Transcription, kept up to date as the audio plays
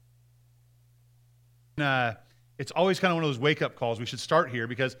It's always kind of one of those wake-up calls. We should start here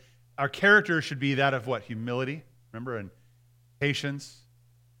because our character should be that of what? Humility, remember, and patience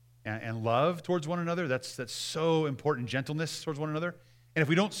and love towards one another. That's so important, gentleness towards one another. And if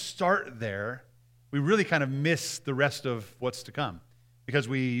we don't start there, we really kind of miss the rest of what's to come because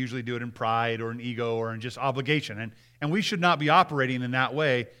we usually do it in pride or in ego or in just obligation. And we should not be operating in that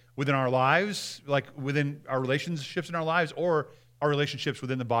way within our lives, like within our relationships in our lives or our relationships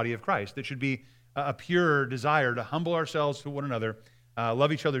within the body of Christ. It should be a pure desire to humble ourselves to one another,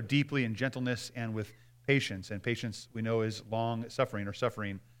 love each other deeply in gentleness and with patience. And patience, we know, is long suffering or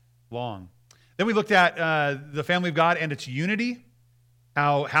suffering long. Then we looked at the family of God and its unity,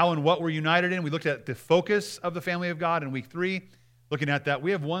 how and what we're united in. We looked at the focus of the family of God in week 3, looking at that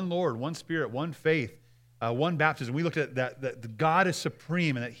we have one Lord, one Spirit, one faith, one baptism. We looked at that God is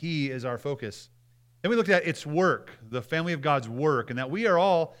supreme and that He is our focus. Then we looked at its work, the family of God's work, and that we are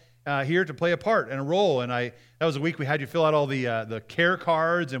all here to play a part and a role. And that was a week we had you fill out all the care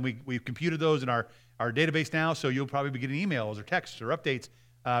cards, and we computed those in our database now. So you'll probably be getting emails or texts or updates,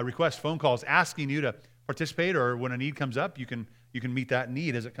 requests, phone calls asking you to participate, or when a need comes up, you can meet that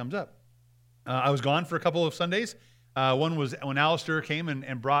need as it comes up. I was gone for a couple of Sundays. One was when Alistair came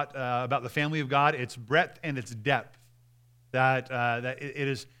and brought about the family of God, its breadth and its depth. That it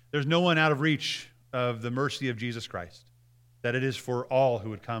is, there's no one out of reach of the mercy of Jesus Christ. That it is for all who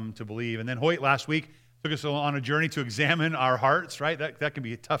would come to believe. And then Hoyt last week took us on a journey to examine our hearts, right? That can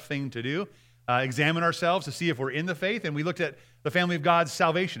be a tough thing to do. Examine ourselves to see if we're in the faith. And we looked at the family of God's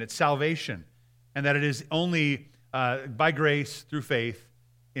salvation. It's salvation. And that it is only by grace through faith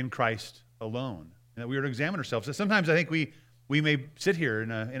in Christ alone. And that we are to examine ourselves. So sometimes I think we may sit here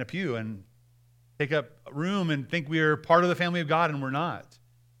in a pew and take up room and think we are part of the family of God, and we're not.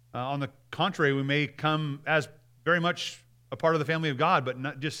 On the contrary, we may come as very much a part of the family of God, but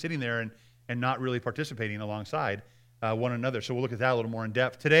not just sitting there and not really participating alongside one another. So we'll look at that a little more in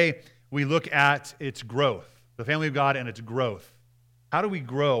depth. Today, we look at its growth, the family of God and its growth. How do we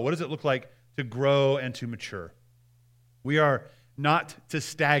grow? What does it look like to grow and to mature? We are not to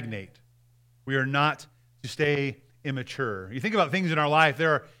stagnate. We are not to stay immature. You think about things in our life,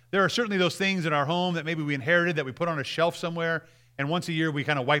 there are certainly those things in our home that maybe we inherited that we put on a shelf somewhere, and once a year we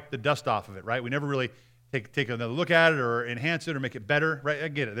kind of wipe the dust off of it, right? We never really take another look at it or enhance it or make it better, right? I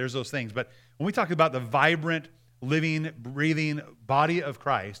get it. There's those things. But when we talk about the vibrant, living, breathing body of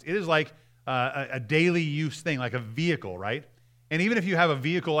Christ, it is like a daily use thing, like a vehicle, right? And even if you have a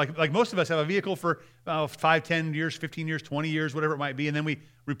vehicle, like most of us have a vehicle for 5, 10 years, 15 years, 20 years, whatever it might be, and then we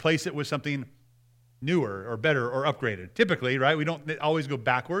replace it with something newer or better or upgraded. Typically, right? We don't always go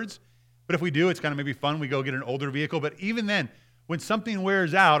backwards. But if we do, it's kind of maybe fun. We go get an older vehicle. But even then, when something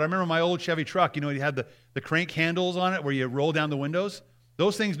wears out, I remember my old Chevy truck, you had the crank handles on it where you roll down the windows.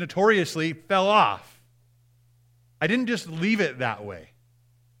 Those things notoriously fell off. I didn't just leave it that way.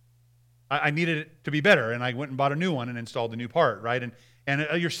 I needed it to be better, and I went and bought a new one and installed a new part, right?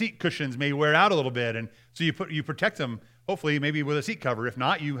 And your seat cushions may wear out a little bit, and so you protect them, hopefully maybe with a seat cover. If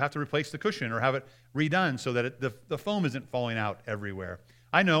not, you have to replace the cushion or have it redone so that the foam isn't falling out everywhere.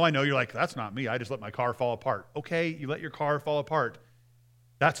 I know, you're like, that's not me. I just let my car fall apart. Okay, you let your car fall apart.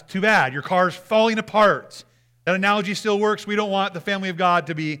 That's too bad. Your car's falling apart. That analogy still works. We don't want the family of God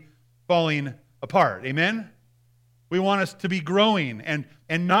to be falling apart. Amen? We want us to be growing and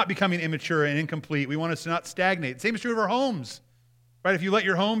not becoming immature and incomplete. We want us to not stagnate. The same is true of our homes. Right? If you let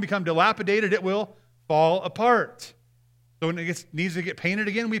your home become dilapidated, it will fall apart. So when it needs to get painted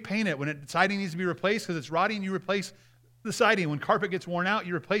again, we paint it. When the siding needs to be replaced because it's rotting, you replace the siding. When carpet gets worn out,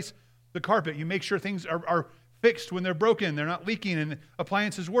 you replace the carpet. You make sure things are fixed when they're broken, they're not leaking, and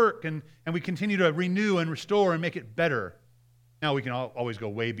appliances work, and we continue to renew and restore and make it better. Now, we can always go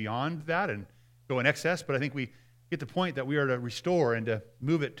way beyond that and go in excess, but I think we get the point that we are to restore and to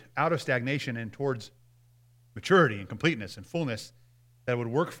move it out of stagnation and towards maturity and completeness and fullness that would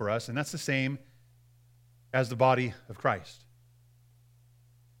work for us, and that's the same as the body of Christ.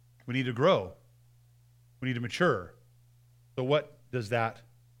 We need to grow. We need to mature. So what does that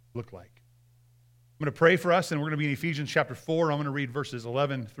look like? I'm going to pray for us, and we're going to be in Ephesians chapter 4. I'm going to read verses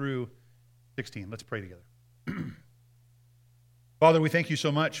 11 through 16. Let's pray together. Father, we thank you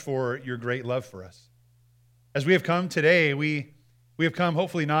so much for your great love for us. As we have come today, we have come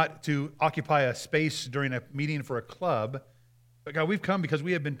hopefully not to occupy a space during a meeting for a club, but God, we've come because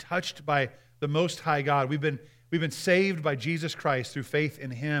we have been touched by the Most High God. We've been saved by Jesus Christ through faith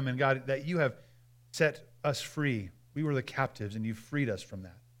in Him, and God, that you have set us free. We were the captives, and you freed us from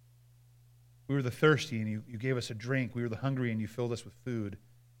that. We were the thirsty, and you gave us a drink. We were the hungry, and you filled us with food.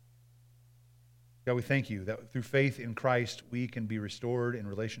 God, we thank you that through faith in Christ, we can be restored in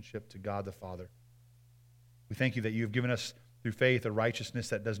relationship to God the Father. We thank you that you have given us through faith a righteousness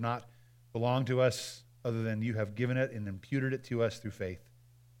that does not belong to us other than you have given it and imputed it to us through faith.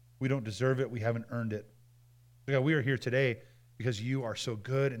 We don't deserve it. We haven't earned it. So God, we are here today because you are so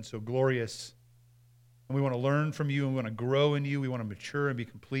good and so glorious. And we want to learn from you and we want to grow in you. We want to mature and be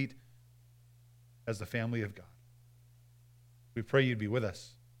complete as the family of God. We pray you'd be with us.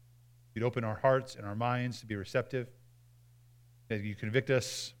 You'd open our hearts and our minds to be receptive. That you convict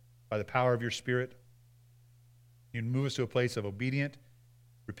us by the power of your Spirit. You'd move us to a place of obedient,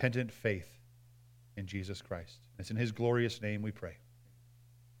 repentant faith in Jesus Christ. And it's in his glorious name we pray.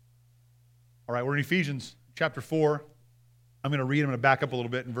 All right, we're in Ephesians chapter 4. I'm going to read. I'm going to back up a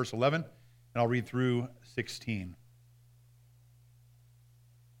little bit in verse 11, and I'll read through 16.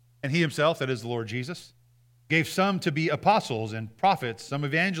 And he himself, that is the Lord Jesus, gave some to be apostles and prophets, some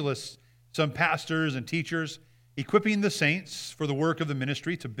evangelists, some pastors and teachers, equipping the saints for the work of the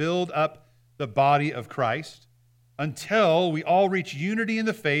ministry to build up the body of Christ until we all reach unity in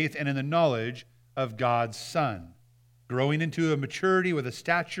the faith and in the knowledge of God's Son, growing into a maturity with a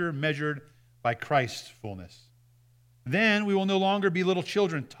stature measured by Christ's fullness. Then we will no longer be little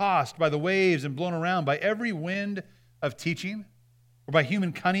children tossed by the waves and blown around by every wind of teaching or by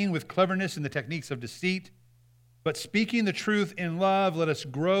human cunning with cleverness in the techniques of deceit. But speaking the truth in love, let us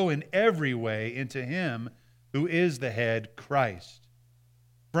grow in every way into him who is the head, Christ.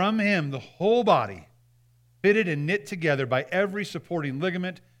 From him, the whole body, fitted and knit together by every supporting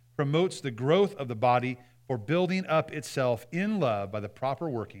ligament, promotes the growth of the body for building up itself in love by the proper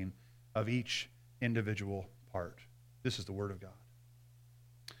working of each individual part. This is the word of God.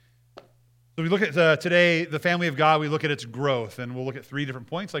 So we look at today, the family of God, we look at its growth, and we'll look at 3 different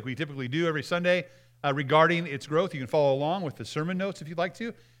points like we typically do every Sunday regarding its growth. You can follow along with the sermon notes if you'd like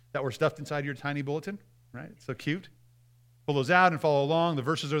to, that were stuffed inside your tiny bulletin, right? It's so cute. Pull those out and follow along. The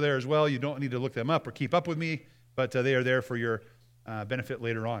verses are there as well. You don't need to look them up or keep up with me, but they are there for your benefit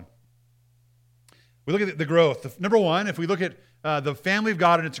later on. We look at the growth. Number 1, if we look at the family of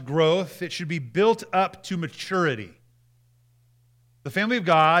God and its growth, it should be built up to maturity. The family of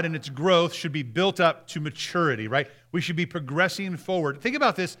God and its growth should be built up to maturity, right? We should be progressing forward. Think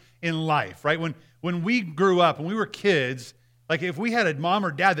about this in life, right? When we grew up, when we were kids, like if we had a mom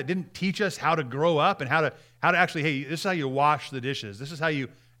or dad that didn't teach us how to grow up and how to actually, hey, this is how you wash the dishes. This is how you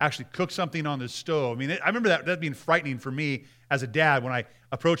actually cook something on the stove. I mean, I remember that being frightening for me as a dad when I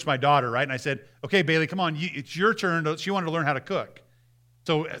approached my daughter, right? And I said, okay, Bailey, come on, it's your turn. She wanted to learn how to cook.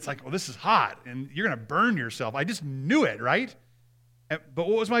 So it's like, well, this is hot, and you're going to burn yourself. I just knew it, right? But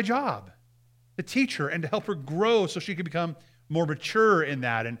what was my job? To teach her and to help her grow so she could become more mature in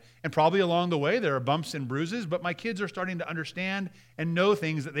that. And probably along the way, there are bumps and bruises, but my kids are starting to understand and know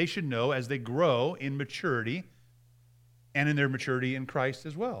things that they should know as they grow in maturity and in their maturity in Christ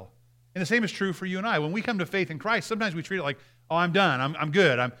as well. And the same is true for you and I. When we come to faith in Christ, sometimes we treat it like, oh, I'm done. I'm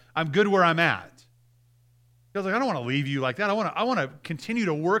good. I'm good where I'm at. God's like, I don't want to leave you like that. I want to continue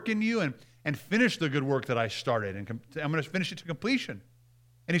to work in you and finish the good work that I started. And I'm going to finish it to completion.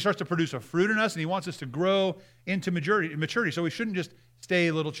 And he starts to produce a fruit in us, and he wants us to grow into maturity. So we shouldn't just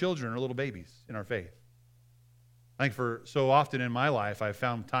stay little children or little babies in our faith. I think for so often in my life, I've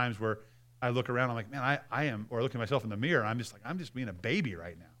found times where I look around, I'm like, man, I am, or I look at myself in the mirror, I'm just being a baby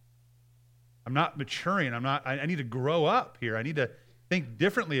right now. I'm not maturing. I need to grow up here. I need to think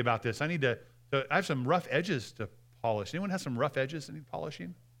differently about this. I have some rough edges to polish. Anyone have some rough edges that need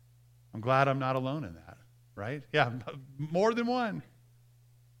polishing? I'm glad I'm not alone in that, right? Yeah, more than one.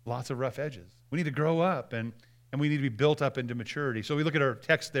 Lots of rough edges. We need to grow up, and we need to be built up into maturity. So we look at our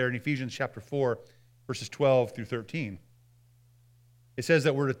text there in Ephesians chapter 4, verses 12 through 13. It says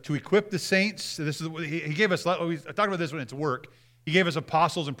that we're to equip the saints. He gave us, I talked about this when it's work. He gave us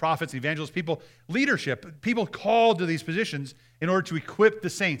apostles and prophets, evangelists, people, leadership, people called to these positions in order to equip the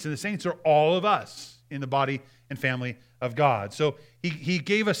saints. And the saints are all of us in the body and family of God. So he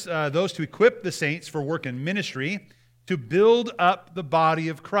gave us those to equip the saints for work in ministry, to build up the body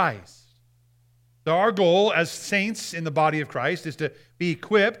of Christ. So our goal as saints in the body of Christ is to be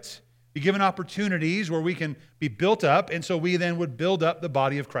equipped, be given opportunities where we can be built up, and so we then would build up the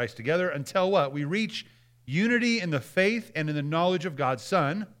body of Christ together until what? We reach unity in the faith and in the knowledge of God's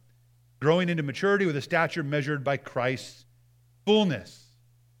Son, growing into maturity with a stature measured by Christ's fullness.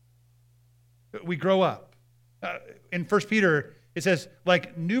 We grow up. In 1 Peter, it says,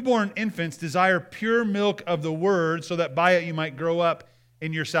 like newborn infants desire pure milk of the word so that by it you might grow up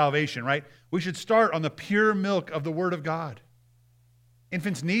in your salvation, right? We should start on the pure milk of the word of God.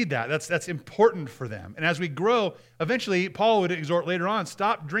 Infants need that. That's important for them. And as we grow, eventually, Paul would exhort later on,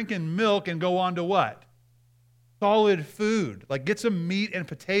 stop drinking milk and go on to what? Solid food. Like get some meat and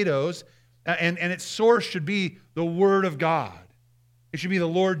potatoes And its source should be the Word of God. It should be the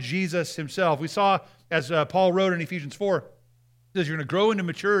Lord Jesus himself. We saw, as Paul wrote in Ephesians 4, it says you're going to grow into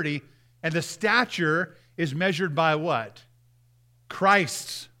maturity, and the stature is measured by what?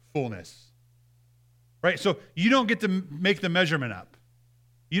 Christ's fullness. Right? So you don't get to make the measurement up.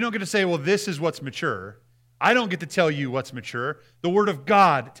 You don't get to say, well, this is what's mature. I don't get to tell you what's mature. The Word of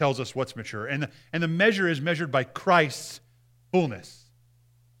God tells us what's mature. And the measure is measured by Christ's fullness.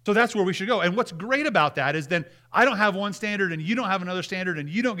 So that's where we should go. And what's great about that is then I don't have one standard and you don't have another standard and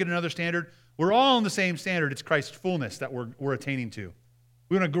you don't get another standard. We're all on the same standard. It's Christ's fullness that we're attaining to.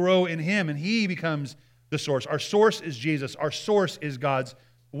 We're going to grow in him and he becomes the source. Our source is Jesus. Our source is God's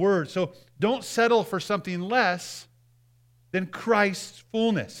Word. So don't settle for something less than Christ's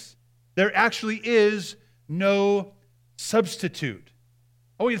fullness. There actually is no substitute.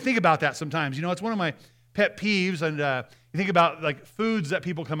 I want you to think about that sometimes. You know, it's one of my pet peeves, and you think about like foods that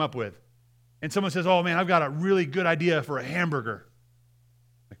people come up with. And someone says, oh man, I've got a really good idea for a hamburger.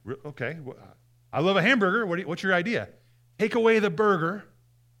 Like, okay, I love a hamburger. What's your idea? Take away the burger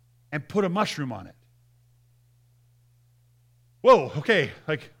and put a mushroom on it. Whoa, okay,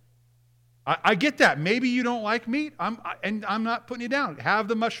 like, I get that. Maybe you don't like meat, and I'm not putting you down. Have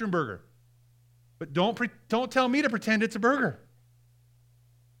the mushroom burger. But don't tell me to pretend it's a burger.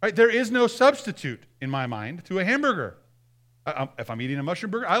 Right? There is no substitute, in my mind, to a hamburger. If I'm eating a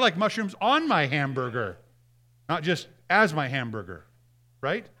mushroom burger, I like mushrooms on my hamburger, not just as my hamburger,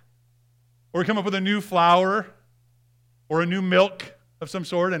 right? Or we come up with a new flour or a new milk of some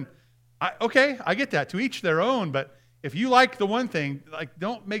sort, and I get that. To each their own, but if you like the one thing, like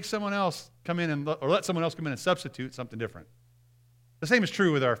don't make someone else come in or let someone else come in and substitute something different. The same is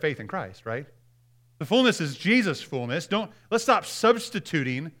true with our faith in Christ, right? The fullness is Jesus' fullness. Let's stop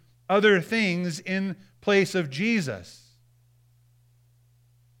substituting other things in place of Jesus.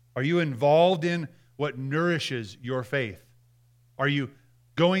 Are you involved in what nourishes your faith? Are you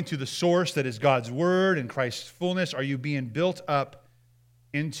going to the source that is God's Word and Christ's fullness? Are you being built up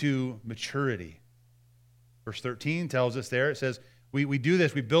into maturity? Verse 13 tells us there, it says, we do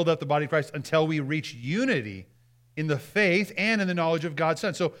this, we build up the body of Christ until we reach unity in the faith and in the knowledge of God's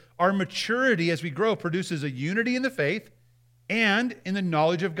Son. So our maturity as we grow produces a unity in the faith and in the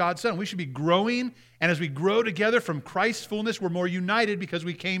knowledge of God's Son. We should be growing, and as we grow together from Christ's fullness, we're more united because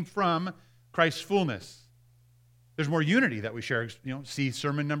we came from Christ's fullness. There's more unity that we share. See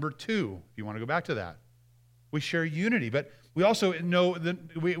sermon number 2, if you want to go back to that. We share unity, but we also know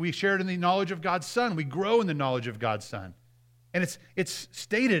that we share it in the knowledge of God's Son. We grow in the knowledge of God's Son. And it's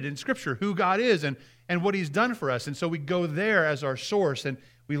stated in Scripture who God is and what he's done for us. And so we go there as our source, and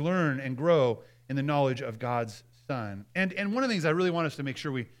we learn and grow in the knowledge of God's Son. And one of the things I really want us to make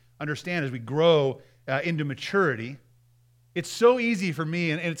sure we understand as we grow into maturity, it's so easy for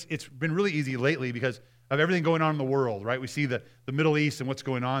me, and it's been really easy lately because of everything going on in the world, right? We see the Middle East and what's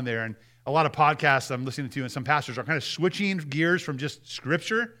going on there, and a lot of podcasts I'm listening to, and some pastors are kind of switching gears from just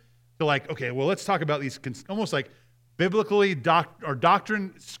Scripture to like, okay, well, let's talk about these almost like biblically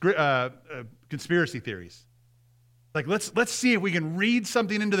doctrine conspiracy theories. Like, let's see if we can read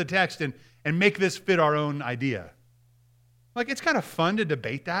something into the text and make this fit our own idea. Like, it's kind of fun to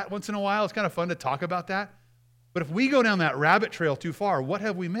debate that once in a while. It's kind of fun to talk about that. But if we go down that rabbit trail too far, what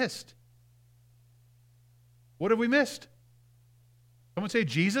have we missed? What have we missed? Someone say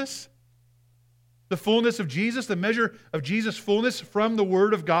Jesus? The fullness of Jesus, the measure of Jesus' fullness from the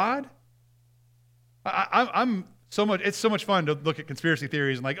Word of God? It's so much fun to look at conspiracy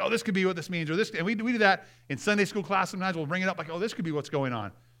theories and like, oh, this could be what this means, or this, and we do that in Sunday school class sometimes. We'll bring it up like, oh, this could be what's going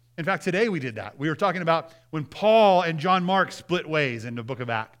on. In fact, today we did that. We were talking about when Paul and John Mark split ways in the book of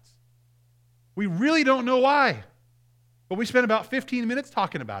Acts. We really don't know why, but we spent about 15 minutes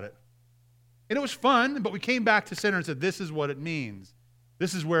talking about it. And it was fun, but we came back to center and said, this is what it means.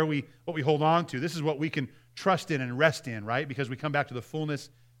 This is what we hold on to. This is what we can trust in and rest in, right? Because we come back to the fullness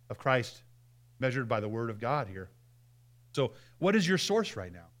of Christ measured by the Word of God here. So what is your source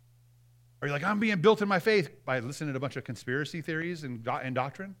right now? Are you like, I'm being built in my faith by listening to a bunch of conspiracy theories and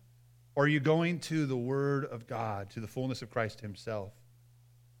doctrine? Or are you going to the Word of God, to the fullness of Christ himself?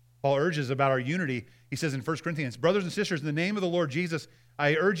 Paul urges about our unity. He says in 1 Corinthians, brothers and sisters, in the name of the Lord Jesus,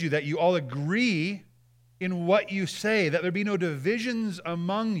 I urge you that you all agree in what you say, that there be no divisions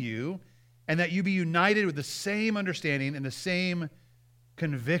among you, and that you be united with the same understanding and the same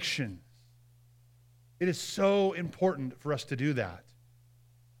convictions. It is so important for us to do that.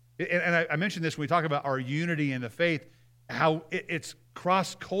 And I mentioned this when we talk about our unity in the faith, how it's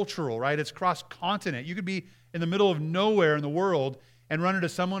cross-cultural, right? It's cross-continent. You could be in the middle of nowhere in the world and run into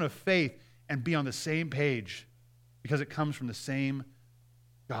someone of faith and be on the same page because it comes from the same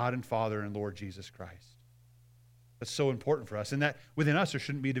God and Father and Lord Jesus Christ. That's so important for us. And that within us there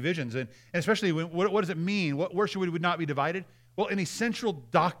shouldn't be divisions. And especially, what does it mean? Where should we would not be divided? Well, in essential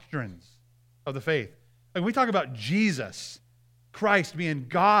doctrines of the faith. Like when we talk about Jesus, Christ being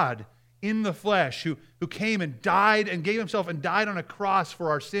God in the flesh, who came and died and gave himself and died on a cross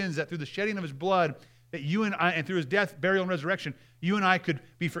for our sins, that through the shedding of his blood, that you and I, and through his death, burial, and resurrection, you and I could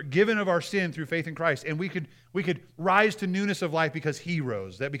be forgiven of our sin through faith in Christ. And we could rise to newness of life because he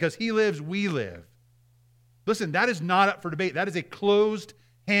rose. That because he lives, we live. Listen, that is not up for debate. That is a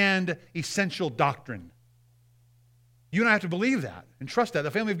closed-hand, essential doctrine. You and I have to believe that and trust that.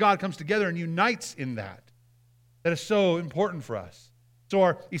 The family of God comes together and unites in that. That is so important for us. So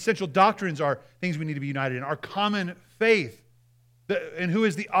our essential doctrines are things we need to be united in. Our common faith, and who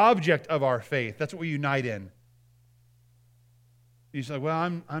is the object of our faith. That's what we unite in. You say, well,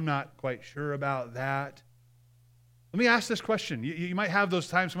 I'm not quite sure about that. Let me ask this question. You might have those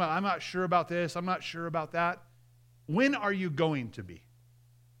times come out, I'm not sure about this, I'm not sure about that. When are you going to be?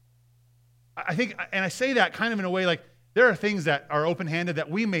 I think, and I say that kind of in a way like, there are things that are open-handed that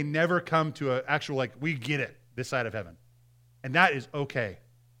we may never come to an actual, like, we get it this side of heaven. And that is okay.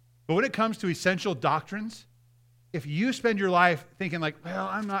 But when it comes to essential doctrines, if you spend your life thinking like, well,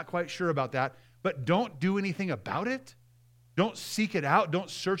 I'm not quite sure about that, but don't do anything about it, don't seek it out, don't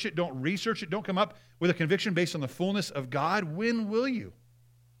search it, don't research it, don't come up with a conviction based on the fullness of God, when will you?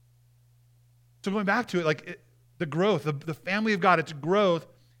 So going back to it, like the growth, the family of God, its growth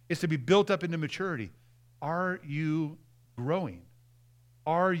is to be built up into maturity. Are you growing?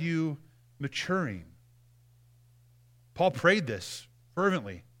 Are you maturing? Paul prayed this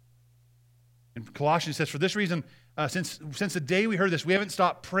fervently. In Colossians, it says, for this reason, since the day we heard this, we haven't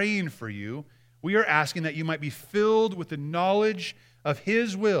stopped praying for you. We are asking that you might be filled with the knowledge of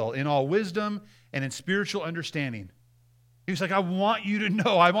his will in all wisdom and in spiritual understanding. He was like, I want you to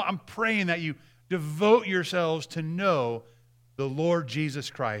know. I'm praying that you devote yourselves to know the Lord Jesus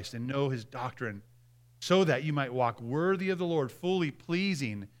Christ and know his doctrine, so that you might walk worthy of the Lord, fully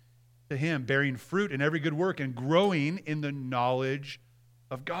pleasing to him, bearing fruit in every good work and growing in the knowledge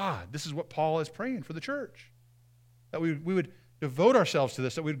of God. This is what Paul is praying for the church, that we would devote ourselves to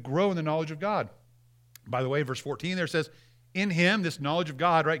this, that we would grow in the knowledge of God. By the way, verse 14 there says, in him, this knowledge of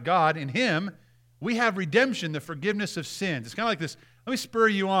God, right? God, in him, we have redemption, the forgiveness of sins. It's kind of like this, let me spur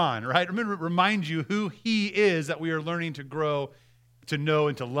you on, right? Remember, remind you who he is that we are learning to grow, to know,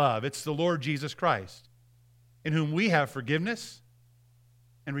 and to love. It's the Lord Jesus Christ, in whom we have forgiveness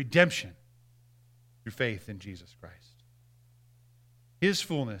and redemption through faith in Jesus Christ. His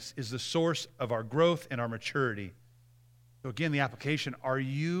fullness is the source of our growth and our maturity. So again, the application, are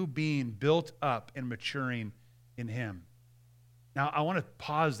you being built up and maturing in him? Now, I want to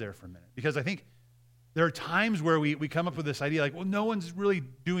pause there for a minute, because I think there are times where we come up with this idea like, well, no one's really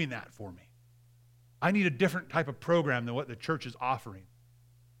doing that for me. I need a different type of program than what the church is offering.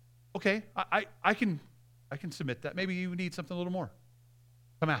 Okay, I can submit that. Maybe you need something a little more.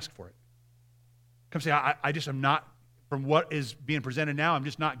 Come ask for it. Come say, I just am not, from what is being presented now, I'm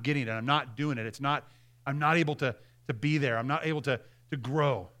just not getting it. I'm not doing it. I'm not able to be there. I'm not able to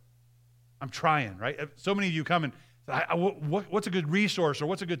grow. I'm trying, right? So many of you come and say, what's a good resource or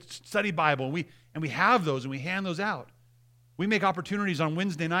what's a good study Bible? And we have those and we hand those out. We make opportunities on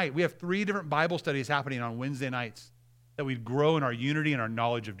Wednesday night. We have 3 different Bible studies happening on Wednesday nights that we grow in our unity and our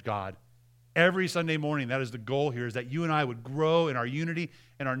knowledge of God. Every Sunday morning, that is the goal here, is that you and I would grow in our unity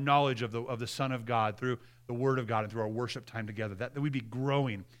and our knowledge of the Son of God through the Word of God and through our worship time together, that we'd be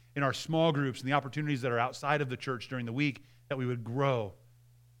growing in our small groups and the opportunities that are outside of the church during the week, that we would grow.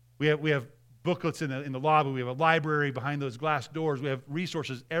 We have booklets in the lobby. We have a library behind those glass doors. We have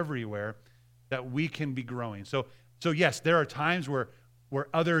resources everywhere that we can be growing. So yes, there are times where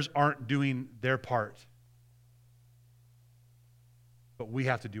others aren't doing their part, but we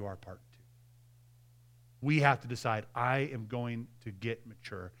have to do our part. We have to decide, I am going to get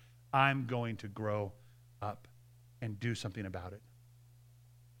mature. I'm going to grow up and do something about it.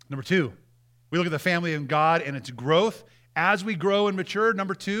 Number 2, we look at the family of God and its growth. As we grow and mature,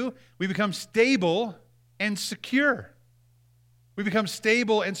 number 2, we become stable and secure. We become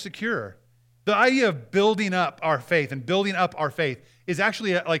stable and secure. The idea of building up our faith and building up our faith is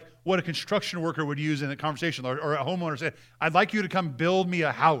actually like what a construction worker would use in a conversation, or a homeowner said, I'd like you to come build me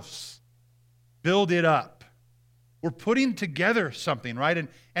a house. Build it up. We're putting together something, right?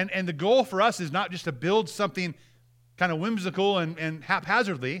 And the goal for us is not just to build something kind of whimsical and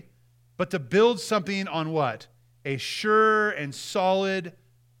haphazardly, but to build something on what? A sure and solid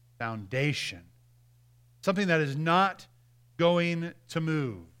foundation. Something that is not going to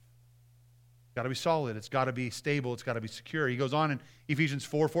move. got to be solid. It's got to be stable. It's got to be secure. He goes on in Ephesians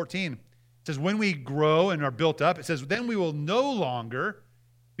 4:14. It says, when we grow and are built up, it says, then we will no longer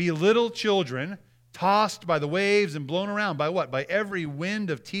be little children tossed by the waves and blown around by what? By every wind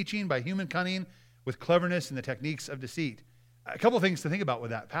of teaching, by human cunning, with cleverness and the techniques of deceit. A couple of things to think about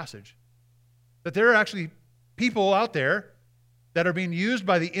with that passage. That there are actually people out there that are being used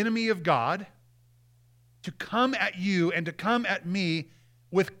by the enemy of God to come at you and to come at me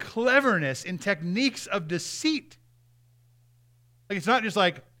with cleverness and techniques of deceit. Like, it's not just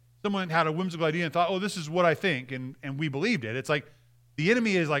like someone had a whimsical idea and thought, oh, this is what I think, and we believed it. It's like the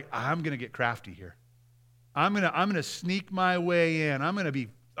enemy is like, I'm going to get crafty here. I'm gonna sneak my way in. I'm gonna be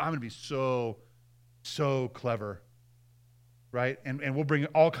so clever, right? And we'll bring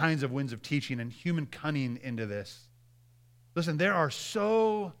all kinds of winds of teaching and human cunning into this. Listen, there are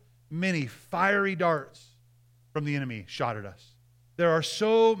so many fiery darts from the enemy shot at us. There are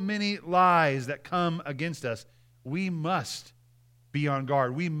so many lies that come against us. We must be on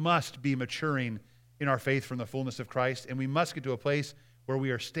guard. We must be maturing in our faith from the fullness of Christ, and we must get to a place where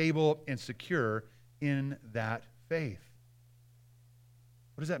we are stable and secure in that faith.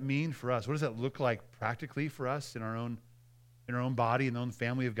 What does that mean for us? What does that look like practically for us in our own body, in the own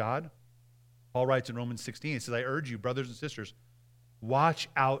family of God? Paul writes in Romans 16, he says, I urge you, brothers and sisters, watch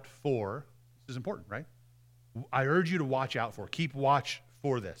out for, this is important, right? I urge you to watch out for, keep watch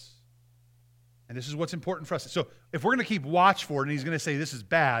for this. And this is what's important for us. So if we're going to keep watch for it, and he's going to say this is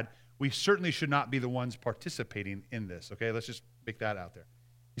bad, we certainly should not be the ones participating in this, okay? Let's just make that out there.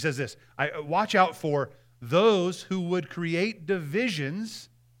 He says this, watch out for those who would create divisions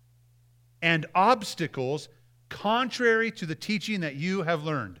and obstacles contrary to the teaching that you have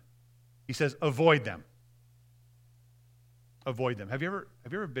learned. He says, avoid them. Avoid them. Have you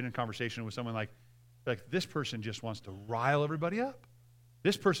ever been in conversation with someone like this person just wants to rile everybody up?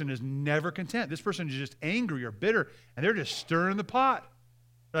 This person is never content. This person is just angry or bitter, and they're just stirring the pot.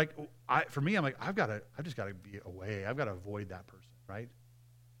 For me, I'm like, I've just got to be away. I've got to avoid that person, right?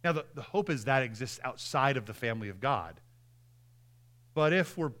 Now, the hope is that exists outside of the family of God. But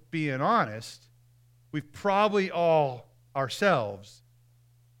if we're being honest, we've probably all ourselves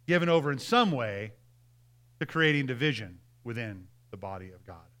given over in some way to creating division within the body of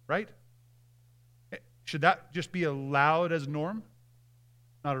God, right? Should that just be allowed as a norm?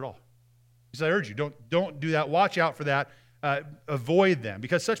 Not at all. He says, I urge you, don't do that. Watch out for that. Avoid them,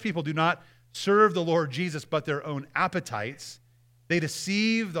 because such people do not serve the Lord Jesus, but their own appetites. They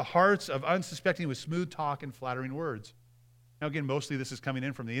deceive the hearts of unsuspecting with smooth talk and flattering words. Now, again, mostly this is coming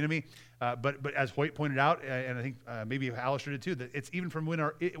in from the enemy, but as Hoyt pointed out, and I think maybe Alistair did too, that it's even from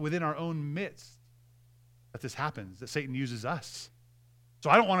within our own midst that this happens, that Satan uses us. So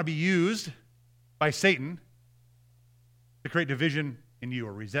I don't want to be used by Satan to create division in you,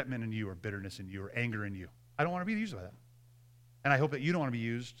 or resentment in you, or bitterness in you, or anger in you. I don't want to be used by that. And I hope that you don't want to be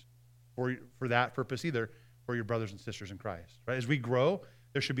used for that purpose either, for your brothers and sisters in Christ. Right? As we grow,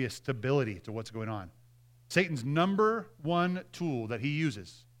 there should be a stability to what's going on. Satan's number one tool that he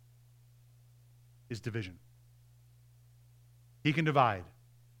uses is division. He can divide.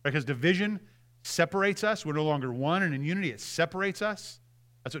 Because division separates us. We're no longer one and in unity. It separates us.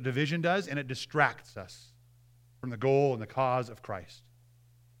 That's what division does, and it distracts us from the goal and the cause of Christ.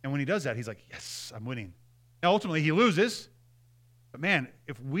 And when he does that, he's like, yes, I'm winning. Now, ultimately, he loses. But man,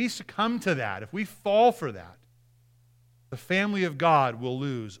 if we succumb to that, if we fall for that, the family of God will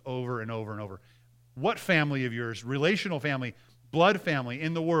lose over and over and over. What family of yours, relational family, blood family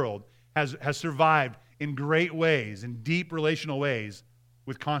in the world, has survived in great ways, in deep relational ways,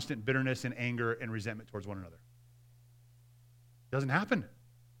 with constant bitterness and anger and resentment towards one another? It doesn't happen.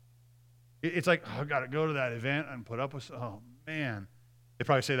 It's like, oh, I've got to go to that event and put up with, oh man. They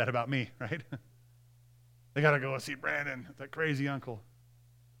probably say that about me, right? They got to go see Brandon, that crazy uncle.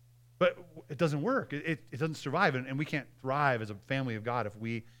 But it doesn't work. It doesn't survive, and we can't thrive as a family of God if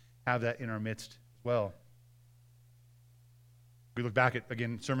we have that in our midst as well. If we look back at,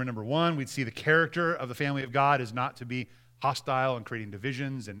 again, sermon number 1, we'd see the character of the family of God is not to be hostile and creating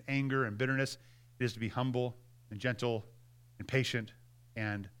divisions and anger and bitterness. It is to be humble and gentle and patient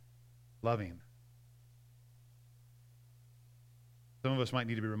and loving. Some of us might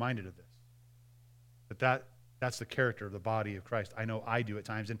need to be reminded of this. That's the character of the body of Christ. I know I do at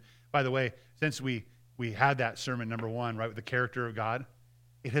times. And by the way, since we had that sermon number 1, right, with the character of God,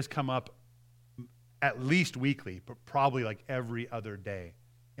 it has come up at least weekly, but probably like every other day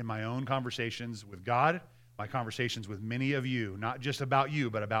in my own conversations with God, my conversations with many of you, not just about you,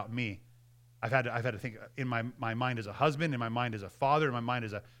 but about me. I've had to think in my mind as a husband, in my mind as a father, in my mind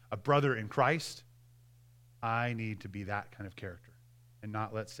as a brother in Christ. I need to be that kind of character. and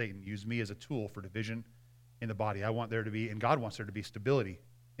not let Satan use me as a tool for division in the body. I want there to be, and God wants there to be stability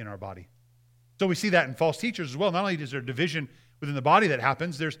in our body. So we see that in false teachers as well. Not only is there division within the body that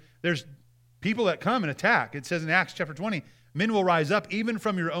happens, there's people that come and attack. It says in Acts chapter 20, men will rise up even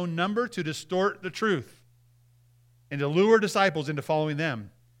from your own number to distort the truth and to lure disciples into following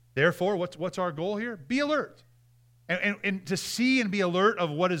them. Therefore, what's our goal here? Be alert. And to see and be alert of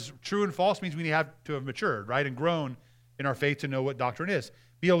what is true and false means we have to have matured, right, and grown in our faith to know what doctrine is.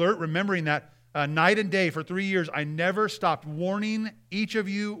 Be alert, remembering that night and day for 3 years, I never stopped warning each of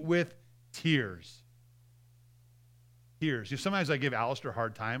you with tears. Tears. Sometimes I give Alistair a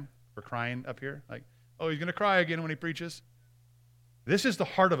hard time for crying up here. Like, oh, he's going to cry again when he preaches. This is the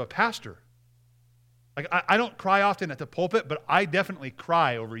heart of a pastor. Like, I don't cry often at the pulpit, but I definitely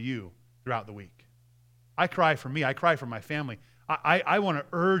cry over you throughout the week. I cry for me. I cry for my family. I want to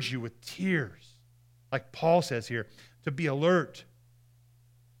urge you with tears, like Paul says here, to be alert.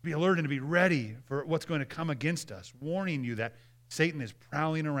 Be alert and to be ready for what's going to come against us, warning you that Satan is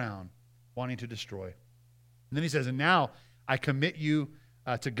prowling around, wanting to destroy. And then he says, and now I commit you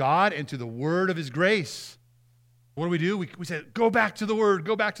to God and to the word of his grace. What do? We say, go back to the word,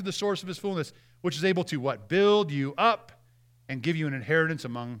 go back to the source of his fullness, which is able to what? Build you up and give you an inheritance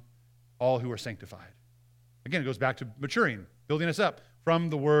among all who are sanctified. Again, it goes back to maturing, building us up from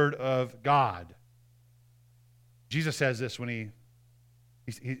the word of God. Jesus says this when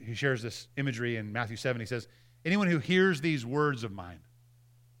he shares this imagery in Matthew 7. He says, anyone who hears these words of mine,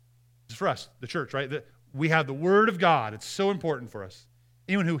 this is for us, the church, right? We have the word of God. It's so important for us.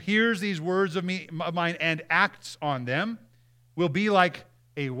 Anyone who hears these words of mine and acts on them will be like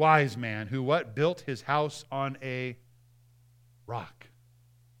a wise man who what? Built his house on a rock.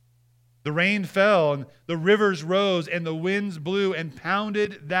 The rain fell, and the rivers rose, and the winds blew and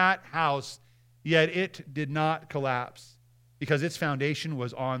pounded that house, yet it did not collapse, because its foundation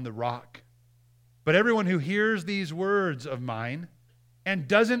was on the rock. But everyone who hears these words of mine and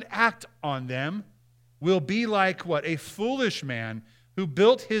doesn't act on them will be like what? A foolish man who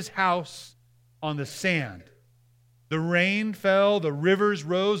built his house on the sand. The rain fell, the rivers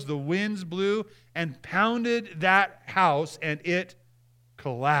rose, the winds blew, and pounded that house, and it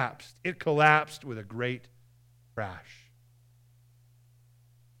collapsed. It collapsed with a great crash.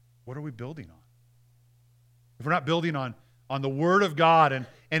 What are we building on? If we're not building on the Word of God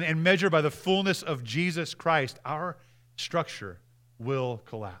and measured by the fullness of Jesus Christ, our structure will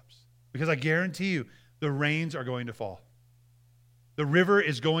collapse. Because I guarantee you, the rains are going to fall. The river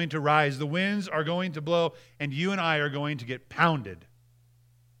is going to rise. The winds are going to blow. And you and I are going to get pounded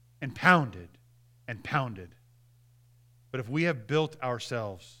and pounded and pounded. But if we have built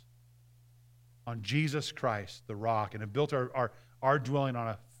ourselves on Jesus Christ, the rock, and have built our dwelling on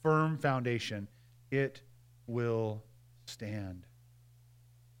a firm foundation, it will stand.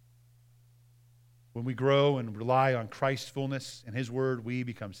 When we grow and rely on Christ's fullness and his word, we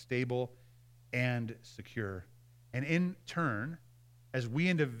become stable and secure. And in turn, as we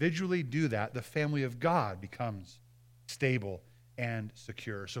individually do that, the family of God becomes stable and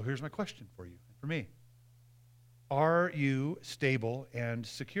secure. So here's my question for you and for me. Are you stable and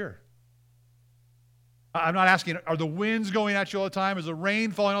secure? I'm not asking, are the winds going at you all the time? Is the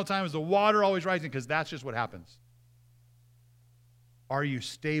rain falling all the time? Is the water always rising? Because that's just what happens. Are you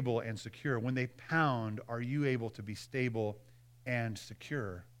stable and secure? When they pound, are you able to be stable and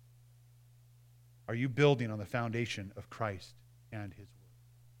secure? Are you building on the foundation of Christ and his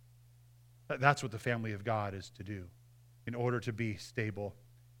word? That's what the family of God is to do in order to be stable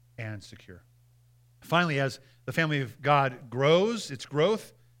and secure. Finally, as the family of God grows, its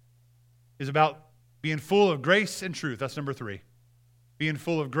growth is about being full of grace and truth. That's number 3. Being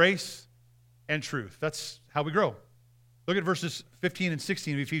full of grace and truth. That's how we grow. Look at verses 15 and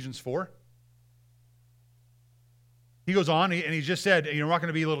 16 of Ephesians 4. He goes on, and he just said, you're not going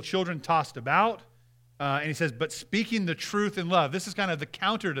to be little children tossed about. And he says, but speaking the truth in love. This is kind of the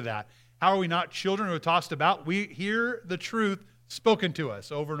counter to that. How are we not children who are tossed about? We hear the truth spoken to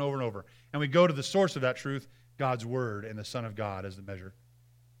us over and over and over. And we go to the source of that truth, God's word and the Son of God as the measure.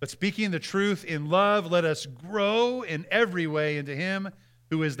 But speaking the truth in love, let us grow in every way into him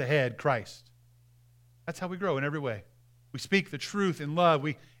who is the head, Christ. That's how we grow in every way. We speak the truth in love.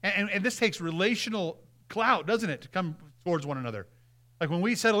 And this takes relational clout, doesn't it, to come towards one another. Like when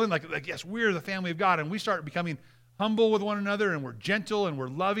we settle in, like yes, we're the family of God, and we start becoming humble with one another, and we're gentle, and we're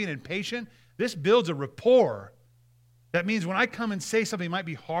loving and patient, this builds a rapport. That means when I come and say something, it might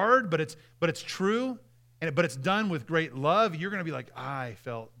be hard, but it's true, but it's done with great love, you're going to be like, I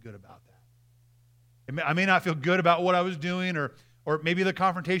felt good about that. I may not feel good about what I was doing, or maybe the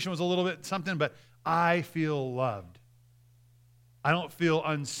confrontation was a little bit something, but I feel loved. I don't feel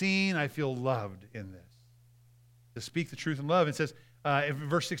unseen. I feel loved in this. To speak the truth in love. It says in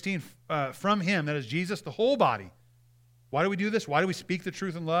verse 16, from him, that is Jesus, the whole body. Why do we do this? Why do we speak the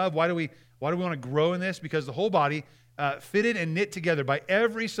truth in love? Why do we want to grow in this? Because the whole body, fitted and knit together by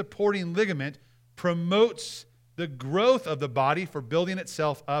every supporting ligament, promotes the growth of the body for building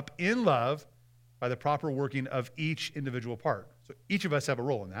itself up in love by the proper working of each individual part. So each of us have a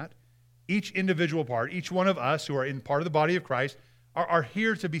role in that. Each individual part, each one of us who are in part of the body of Christ, are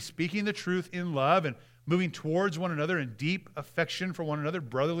here to be speaking the truth in love and moving towards one another in deep affection for one another,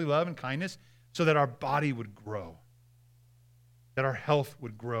 brotherly love and kindness, so that our body would grow, that our health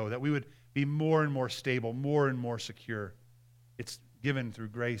would grow, that we would be more and more stable, more and more secure. It's given through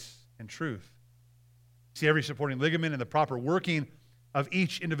grace and truth. See, every supporting ligament and the proper working of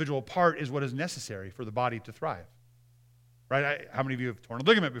each individual part is what is necessary for the body to thrive. Right? How many of you have torn a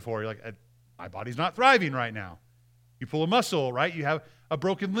ligament before? You're like, my body's not thriving right now. You pull a muscle, right? You have a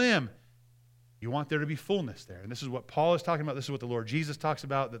broken limb. You want there to be fullness there. And this is what Paul is talking about. This is what the Lord Jesus talks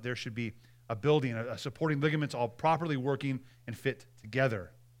about, that there should be a building, a supporting ligaments all properly working and fit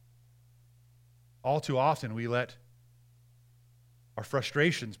together. All too often we let our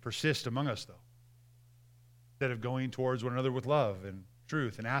frustrations persist among us, though, instead of going towards one another with love and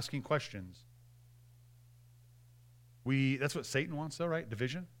truth and asking questions. That's what Satan wants, though, right?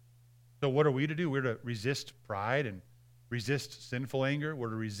 Division. So what are we to do? We're to resist pride and resist sinful anger.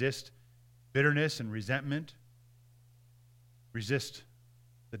 We're to resist bitterness and resentment. Resist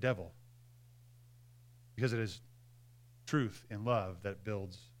the devil. Because it is truth and love that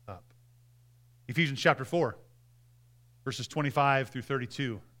builds up. Ephesians chapter 4, verses 25 through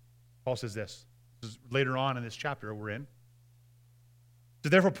 32. Paul says this. This is later on in this chapter we're in. So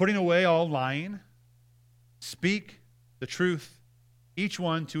therefore, putting away all lying, speak the truth, each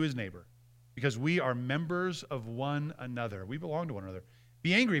one to his neighbor, because we are members of one another. We belong to one another.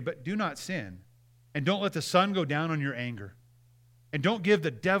 Be angry, but do not sin. And don't let the sun go down on your anger. And don't give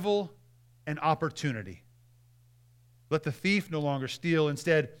the devil an opportunity. Let the thief no longer steal.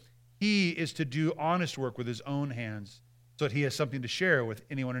 Instead, he is to do honest work with his own hands, so that he has something to share with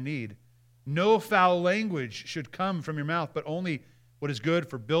anyone in need. No foul language should come from your mouth, but only what is good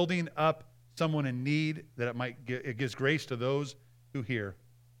for building up someone in need, that it gives grace to those who hear.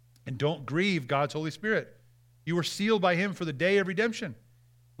 And don't grieve God's Holy Spirit. You were sealed by him for the day of redemption.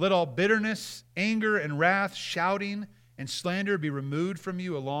 Let all bitterness, anger, and wrath, shouting, and slander be removed from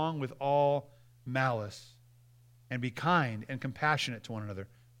you, along with all malice. And be kind and compassionate to one another,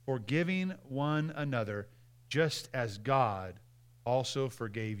 forgiving one another, just as God also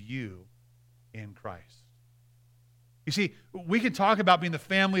forgave you in Christ. You see, we can talk about being the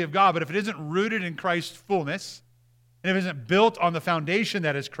family of God, but if it isn't rooted in Christ's fullness, and if it isn't built on the foundation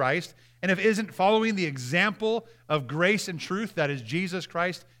that is Christ, and if it isn't following the example of grace and truth that is Jesus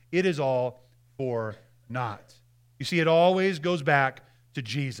Christ, it is all for naught. You see, it always goes back to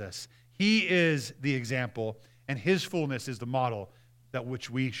Jesus. He is the example, and his fullness is the model that which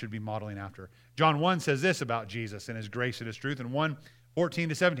we should be modeling after. John 1 says this about Jesus and his grace and his truth in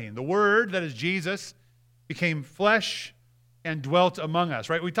 1:14-17. The Word, that is Jesus, became flesh and dwelt among us,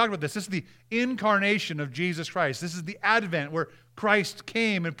 right? We talked about this. This is the incarnation of Jesus Christ. This is the Advent where Christ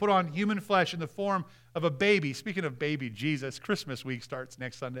came and put on human flesh in the form of a baby. Speaking of baby Jesus, Christmas week starts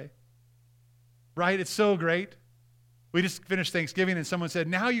next Sunday. Right? It's so great. We just finished Thanksgiving and someone said,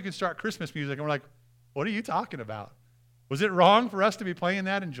 now you can start Christmas music. And we're like, what are you talking about? Was it wrong for us to be playing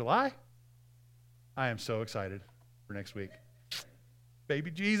that in July? I am so excited for next week.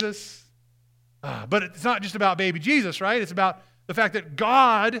 Baby Jesus. But it's not just about baby Jesus, right? It's about the fact that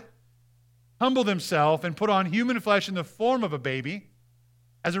God humbled himself and put on human flesh in the form of a baby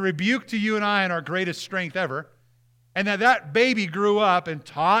as a rebuke to you and I and our greatest strength ever. And that baby grew up and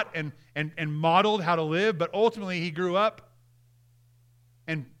taught and modeled how to live, but ultimately he grew up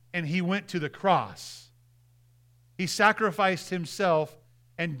and he went to the cross. He sacrificed himself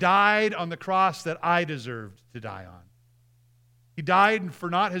and died on the cross that I deserved to die on. He died for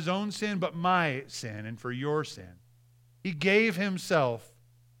not his own sin, but my sin and for your sin. He gave himself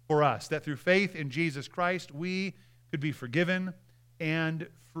for us, that through faith in Jesus Christ, we could be forgiven and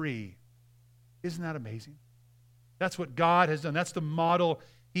free. Isn't that amazing? That's what God has done. That's the model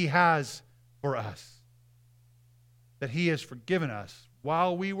he has for us. That he has forgiven us.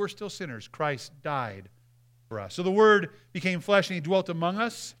 While we were still sinners, Christ died for us. So the Word became flesh and he dwelt among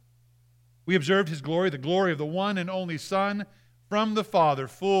us. We observed his glory, the glory of the one and only Son from the Father,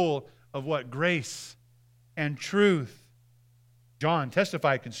 full of what? Grace and truth. John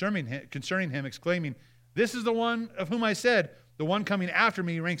testified concerning him, exclaiming, this is the one of whom I said, the one coming after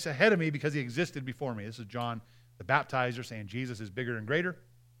me ranks ahead of me because he existed before me. This is John, the baptizer, saying Jesus is bigger and greater.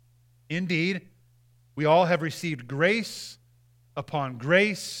 Indeed, we all have received grace upon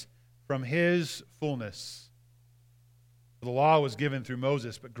grace from his fullness. The law was given through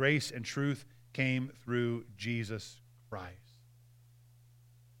Moses, but grace and truth came through Jesus Christ.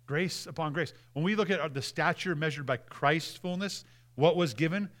 Grace upon grace. When we look at the stature measured by Christ's fullness, what was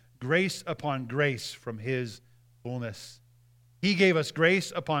given? Grace upon grace from his fullness. He gave us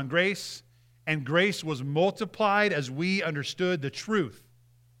grace upon grace, and grace was multiplied as we understood the truth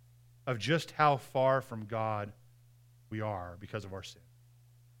of just how far from God we are because of our sin.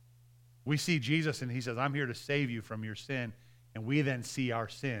 We see Jesus and he says, I'm here to save you from your sin, and we then see our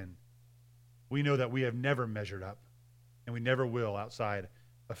sin. We know that we have never measured up, and we never will outside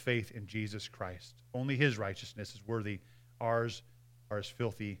of faith in Jesus Christ. Only his righteousness is worthy. Ours are as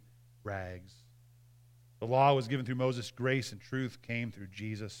filthy rags. The law was given through Moses. Grace and truth came through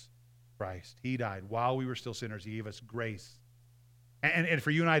Jesus Christ. He died while we were still sinners. He gave us grace. And for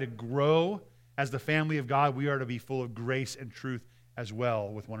you and I to grow as the family of God, we are to be full of grace and truth as well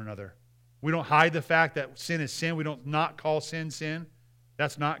with one another. We don't hide the fact that sin is sin. We don't not call sin sin.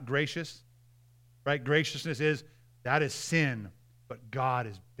 That's not gracious. Right? Graciousness is, that is sin, but God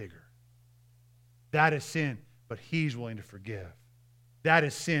is bigger. That is sin, but he's willing to forgive. That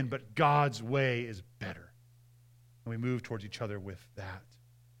is sin, but God's way is better. And we move towards each other with that.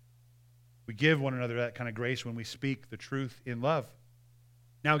 We give one another that kind of grace when we speak the truth in love.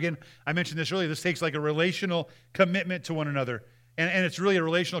 Now, again, I mentioned this earlier. This takes like a relational commitment to one another. And it's really a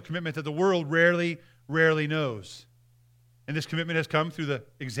relational commitment that the world rarely knows. And this commitment has come through the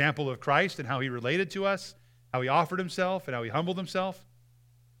example of Christ and how he related to us, how he offered himself, and how he humbled himself.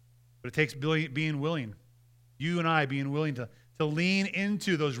 But it takes being willing, you and I being willing to lean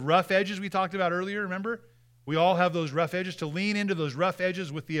into those rough edges we talked about earlier, remember? We all have those rough edges, to lean into those rough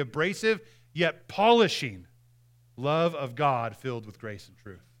edges with the abrasive yet polishing love of God filled with grace and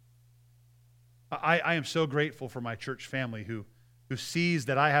truth. I am so grateful for my church family who sees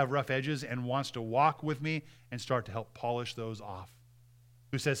that I have rough edges and wants to walk with me and start to help polish those off.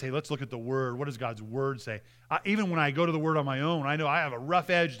 Who says, hey, let's look at the Word. What does God's Word say? Even when I go to the Word on my own, I know I have a rough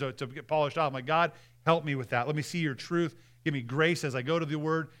edge to get polished off. I'm like, God, help me with that. Let me see your truth. Give me grace as I go to the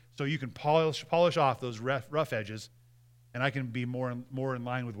Word so you can polish off those rough edges, and I can be more in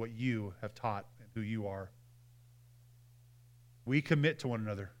line with what you have taught and who you are. We commit to one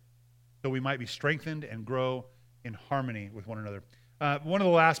another so we might be strengthened and grow in harmony with one another. One of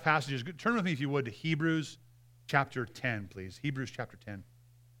the last passages, turn with me if you would to Hebrews chapter 10, please. Hebrews chapter 10.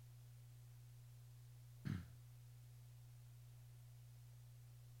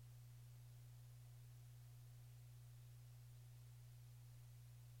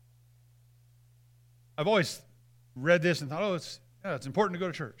 I've always read this and thought, it's important to go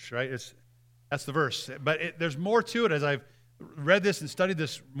to church, right? That's the verse. But there's more to it as I've read this and studied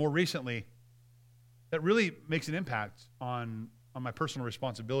this more recently that really makes an impact on my personal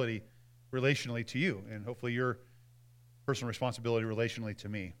responsibility relationally to you, and hopefully your personal responsibility relationally to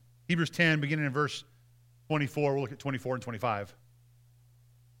me. Hebrews 10, beginning in verse 24, we'll look at 24 and 25.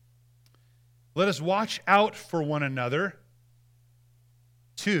 Let us watch out for one another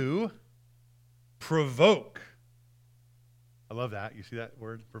to provoke. I love that. You see that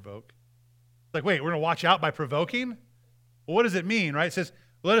word, provoke? It's like, wait, we're going to watch out by provoking? Well, what does it mean, right? It says,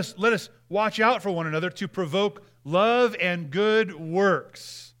 let us watch out for one another to provoke love and good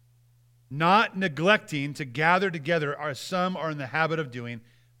works, not neglecting to gather together as some are in the habit of doing,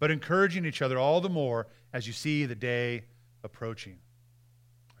 but encouraging each other all the more as you see the day approaching.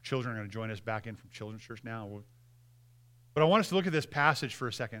 Our children are going to join us back in from children's church now. But I want us to look at this passage for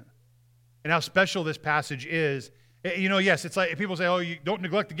a second and how special this passage is. You know, yes, it's like people say, oh, you don't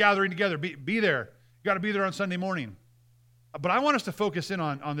neglect the gathering together. Be there. You got to be there on Sunday morning. But I want us to focus in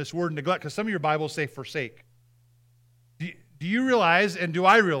on this word neglect, because some of your Bibles say forsake. Do you realize, and do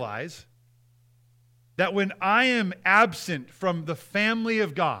I realize, that when I am absent from the family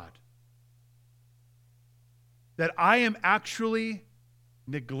of God, that I am actually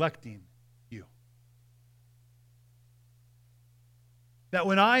neglecting you? That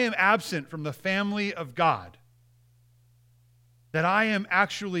when I am absent from the family of God, that I am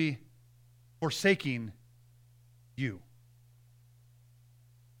actually forsaking you.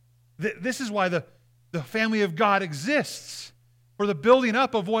 This is why the family of God exists, for the building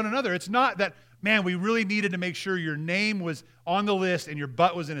up of one another. It's not that, man, we really needed to make sure your name was on the list and your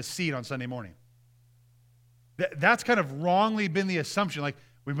butt was in a seat on Sunday morning. That's kind of wrongly been the assumption. Like,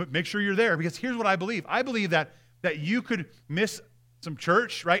 we make sure you're there, because here's what I believe. I believe that you could miss some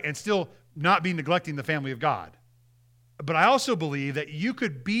church, right, and still not be neglecting the family of God. But I also believe that you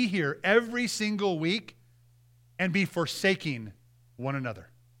could be here every single week and be forsaking one another.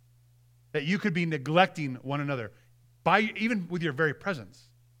 That you could be neglecting one another, even with your very presence.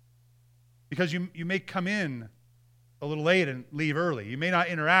 Because you may come in a little late and leave early. You may not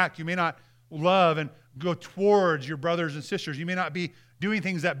interact. You may not love and go towards your brothers and sisters. You may not be doing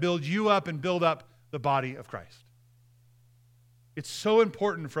things that build you up and build up the body of Christ. It's so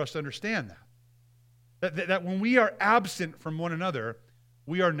important for us to understand that when we are absent from one another,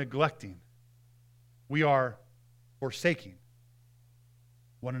 we are neglecting. We are forsaking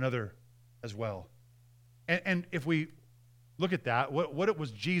one another as well. And if we look at that, what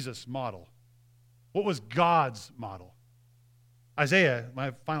was Jesus' model? What was God's model? Isaiah,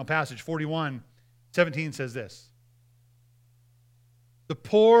 my final passage, 41:17 says this. The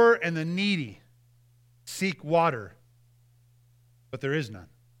poor and the needy seek water, but there is none.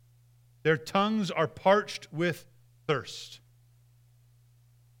 Their tongues are parched with thirst.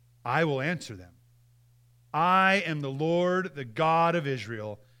 I will answer them. I am the Lord, the God of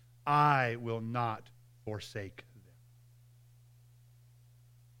Israel. I will not forsake them.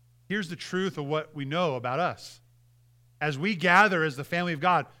 Here's the truth of what we know about us. As we gather as the family of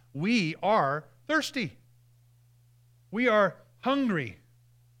God, we are thirsty. We are hungry.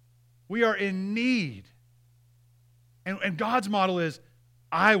 We are in need. And God's model is,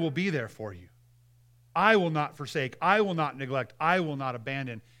 I will be there for you. I will not forsake. I will not neglect. I will not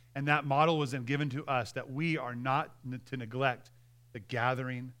abandon. And that model was then given to us, that we are not to neglect the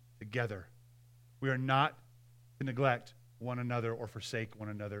gathering together. We are not to neglect one another or forsake one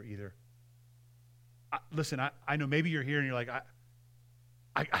another either. Listen, I know maybe you're here and you're like,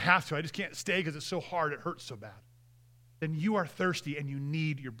 I have to. I just can't stay because it's so hard. It hurts so bad. Then you are thirsty and you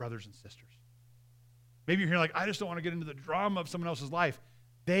need your brothers and sisters. Maybe you're here like, I just don't want to get into the drama of someone else's life.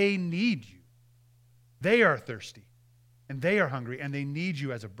 They need you. They are thirsty and they are hungry and they need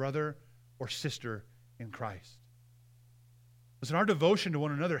you as a brother or sister in Christ. Listen, our devotion to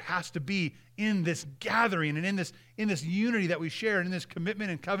one another has to be in this gathering and in this unity that we share and in this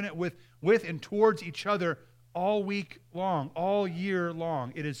commitment and covenant with and towards each other all week long, all year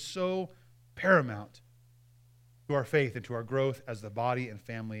long. It is so paramount to our faith and to our growth as the body and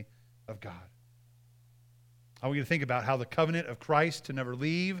family of God. I want you to think about how the covenant of Christ to never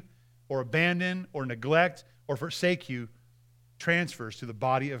leave or abandon or neglect or forsake you transfers to the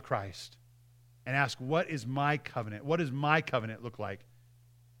body of Christ. And ask, what is my covenant? What does my covenant look like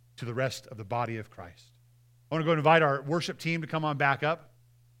to the rest of the body of Christ? I want to go and invite our worship team to come on back up.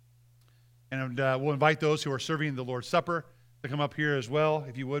 And we'll invite those who are serving the Lord's Supper to come up here as well,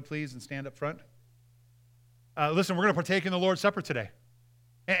 if you would, please, and stand up front. Listen, we're going to partake in the Lord's Supper today.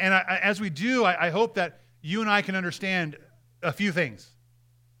 And as we do, I hope that you and I can understand a few things.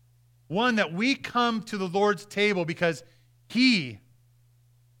 One, that we come to the Lord's table because He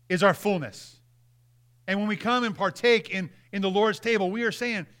is our fullness. And when we come and partake in the Lord's table, we are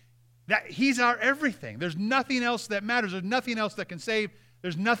saying that He's our everything. There's nothing else that matters. There's nothing else that can save.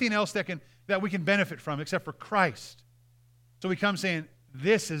 There's nothing else that we can benefit from except for Christ. So we come saying,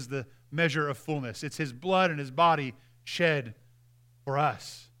 this is the measure of fullness. It's His blood and His body shed for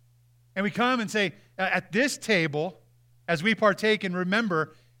us. And we come and say, at this table, as we partake and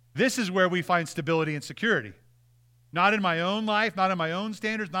remember, this is where we find stability and security. Not in my own life, not in my own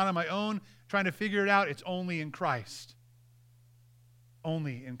standards, not on my own trying to figure it out. It's only in Christ.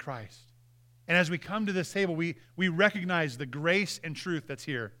 Only in Christ. And as we come to this table, we recognize the grace and truth that's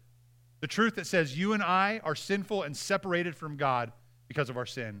here. The truth that says you and I are sinful and separated from God because of our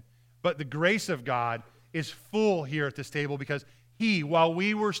sin. But the grace of God is full here at this table because He, while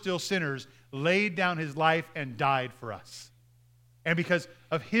we were still sinners, laid down His life and died for us. And because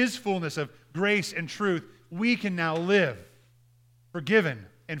of His fullness of grace and truth, we can now live forgiven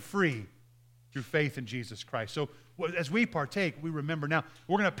and free through faith in Jesus Christ. So as we partake, we remember. Now,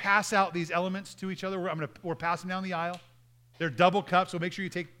 we're going to pass out these elements to each other. We're passing down the aisle. They're double cups, so make sure you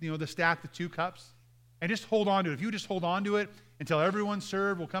take the stack, the 2 cups, and just hold on to it. If you just hold on to it until everyone's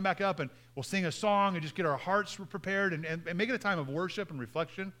served, we'll come back up and we'll sing a song and just get our hearts prepared and make it a time of worship and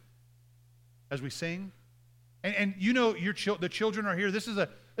reflection as we sing. And the children are here. This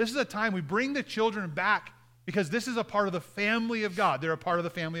is a time we bring the children back because this is a part of the family of God. They're a part of the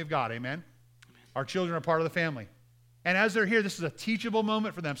family of God. Amen? Our children are part of the family. And as they're here, this is a teachable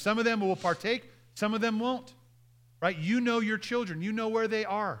moment for them. Some of them will partake. Some of them won't. Right? You know your children. You know where they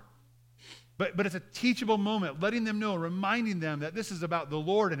are. But it's a teachable moment, letting them know, reminding them that this is about the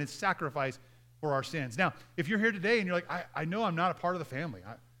Lord and His sacrifice for our sins. Now, if you're here today and you're like, I know I'm not a part of the family.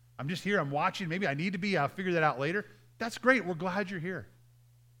 I'm just here. I'm watching. Maybe I need to be. I'll figure that out later. That's great. We're glad you're here.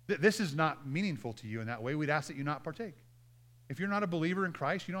 This is not meaningful to you in that way. We'd ask that you not partake. If you're not a believer in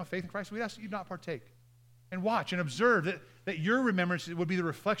Christ, you don't have faith in Christ, we'd ask that you not partake. and watch and observe that your remembrance would be the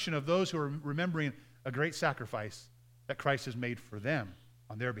reflection of those who are remembering a great sacrifice that Christ has made for them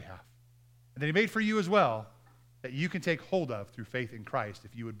on their behalf. And that he made for you as well, that you can take hold of through faith in Christ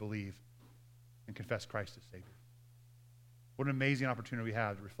if you would believe and confess Christ as Savior. What an amazing opportunity we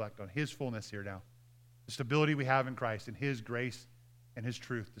have to reflect on his fullness here now. The stability we have in Christ and his grace and his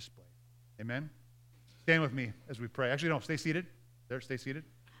truth displayed. Amen? Stand with me as we pray. Actually, no, stay seated. There, stay seated.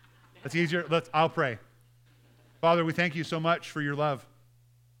 That's easier. I'll pray. Father, we thank you so much for your love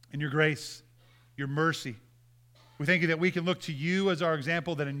and your grace, your mercy. We thank you that we can look to you as our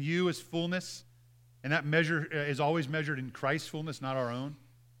example, that in you is fullness, and that measure is always measured in Christ's fullness, not our own.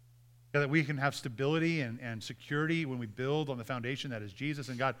 That we can have stability and security when we build on the foundation that is Jesus.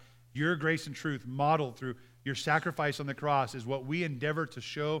 And God, your grace and truth modeled through your sacrifice on the cross is what we endeavor to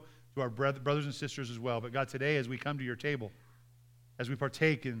show to our brothers and sisters as well. But God, today as we come to your table, as we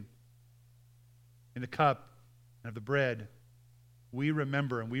partake in the cup and of the bread, we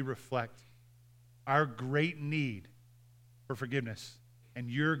remember and we reflect our great need for forgiveness and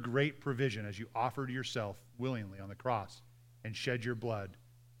your great provision as you offered yourself willingly on the cross and shed your blood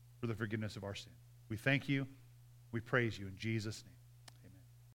for the forgiveness of our sin. We thank you. We praise you in Jesus' name.